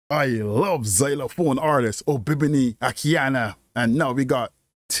I love xylophone artist Obibini Akiana. And now we got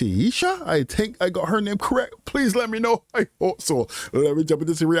TIIHA. I think I got her name correct. Please let me know. I hope so. Let me jump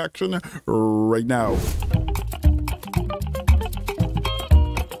into this reaction right now.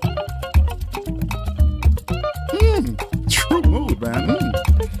 True mood, man.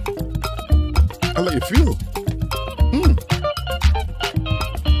 I let you feel.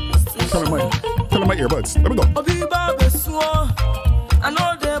 Turn on my earbuds. Let me go. I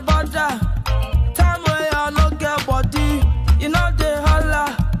know they bother. Time where I no get body. You know they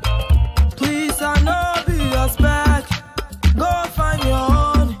holla. Please, I know be your spec. Go find your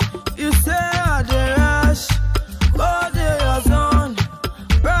own. You say I dey rush. Go dey your zone.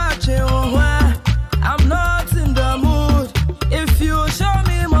 Ratchet where I'm not in the mood. If you show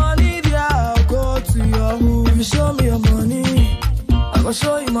me money, yeah, I'll go to your hood. If you show me your money, I will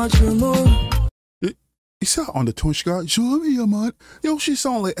show you my true mood. You saw on the tune she got, show me your man. Yo, she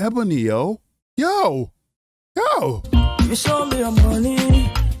sound like Ebony, yo. Yo. If you show me your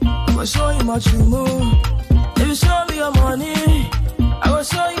money, I will show you my true mood. If you show me your money, I will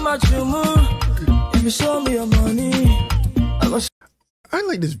show you my true mood. If you show me your money, I will I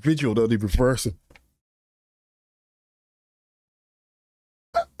like this visual though, the reversing.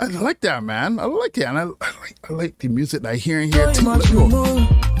 I like that, man. I like it. And I like the music that I hear in here too. Let's go.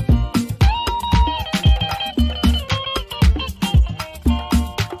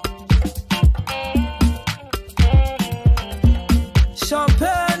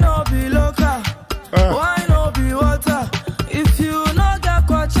 Champagne no be local, wine no be water. If you no get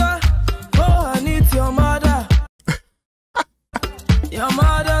kwacha, go and eat your mother. Your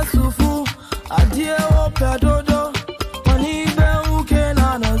mother sufu, adie o pedodo. Money be uke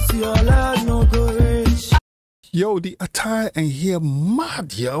na see your leg no go rich. Yo, the attire in here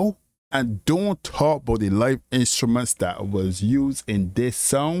mad, yo. And don't talk about the live instruments that was used in this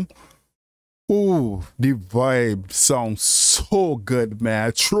song. Ooh, the vibe sounds so good,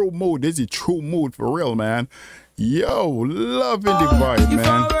 man. True mood. This is true mood for real, man. Yo, loving the vibe,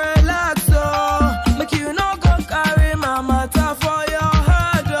 man. Relax, make you no go carry my matter for your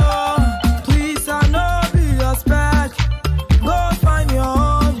head, please, I know be your spec. Go find your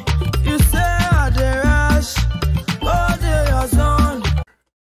own. You say I dey rush. Go dey your zone.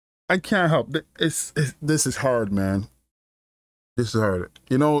 I can't help. This is hard, man. This is hard.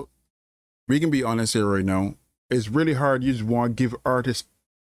 You know, we can be honest here right now. It's really hard. You just want to give artists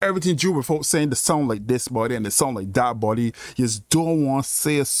everything due without saying the sound like this body and the sound like that body. You just don't want to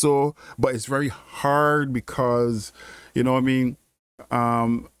say it so, but it's very hard because, you know what I mean?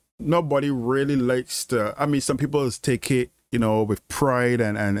 Nobody really likes to, I mean, some people just take it, you know, with pride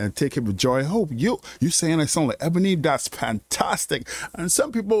and take it with joy. Oh, you saying I sound like Ebony? That's fantastic. And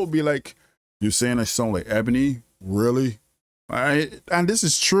some people will be like, you saying I sound like Ebony? Really? And this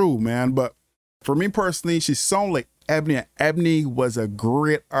is true, man, but for me personally, she sounds like Ebony, and Ebony was a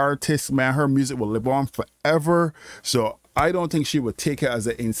great artist, man. Her music will live on forever. So I don't think she would take it as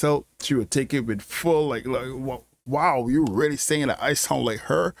an insult. She would take it with full, like wow, you really saying that I sound like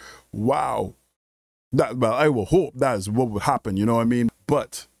her? Wow. Well, I will hope that is what would happen, you know what I mean?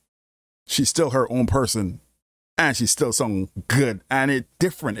 But she's still her own person. And she still sound good, and it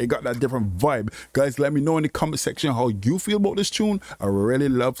different. It got that different vibe. Guys, let me know in the comment section how you feel about this tune. I really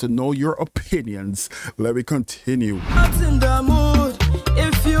love to know your opinions. Let me continue. Not in the mood.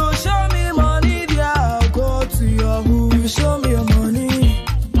 If you show me money, yeah, I'll go to your hood. If you show me your money,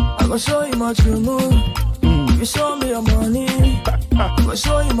 I will show you my true mood. If you show me your money, I will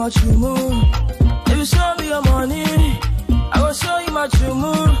show you my true mood. If you show me your money, I will show you my true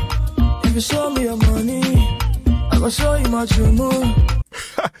mood. If you show me your money, I'll show you my true mood.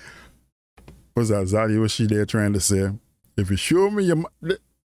 What's that, Zaddy? What's she there trying to say? If you show me your...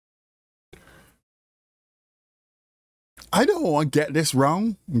 I don't want to get this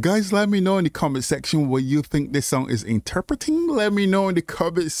wrong. Guys, let me know in the comment section what you think this song is interpreting. Let me know in the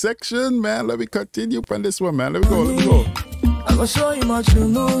comment section, man. Let me continue on this one, man. Let me go. I will show you my true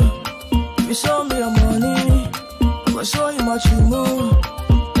mood. If you show me your money, I will show you my true mood.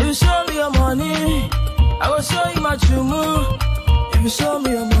 If you show me your money, I will show you my true mood. If you show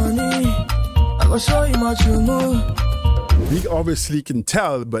me your money, I will show you my true mood. We obviously can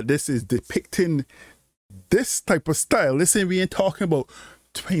tell, but this is depicting this type of style. Listen, we ain't talking about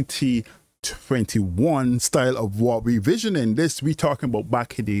 2021 style of what we visioning. This we talking about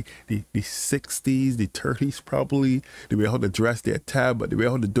back in the 60s, the 30s probably. The way how to dress their tab, but the way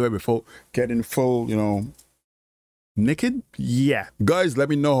how to do it before getting full, you know, naked. Yeah, guys, let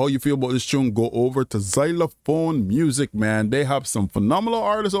me know how you feel about this tune. Go over to ZYLOFONMUSIC, man. They have some phenomenal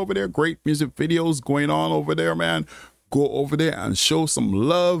artists over there, great music videos going on over there, man. go over there and show some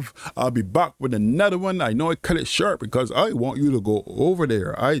love. I'll be back with another one. I know I cut it short because I want you to go over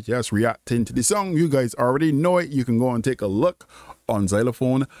there. I just reacting to the song. You guys already know it. You can go and take a look on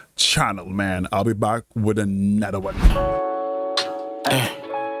Xylophone channel, man. I'll be back with another one.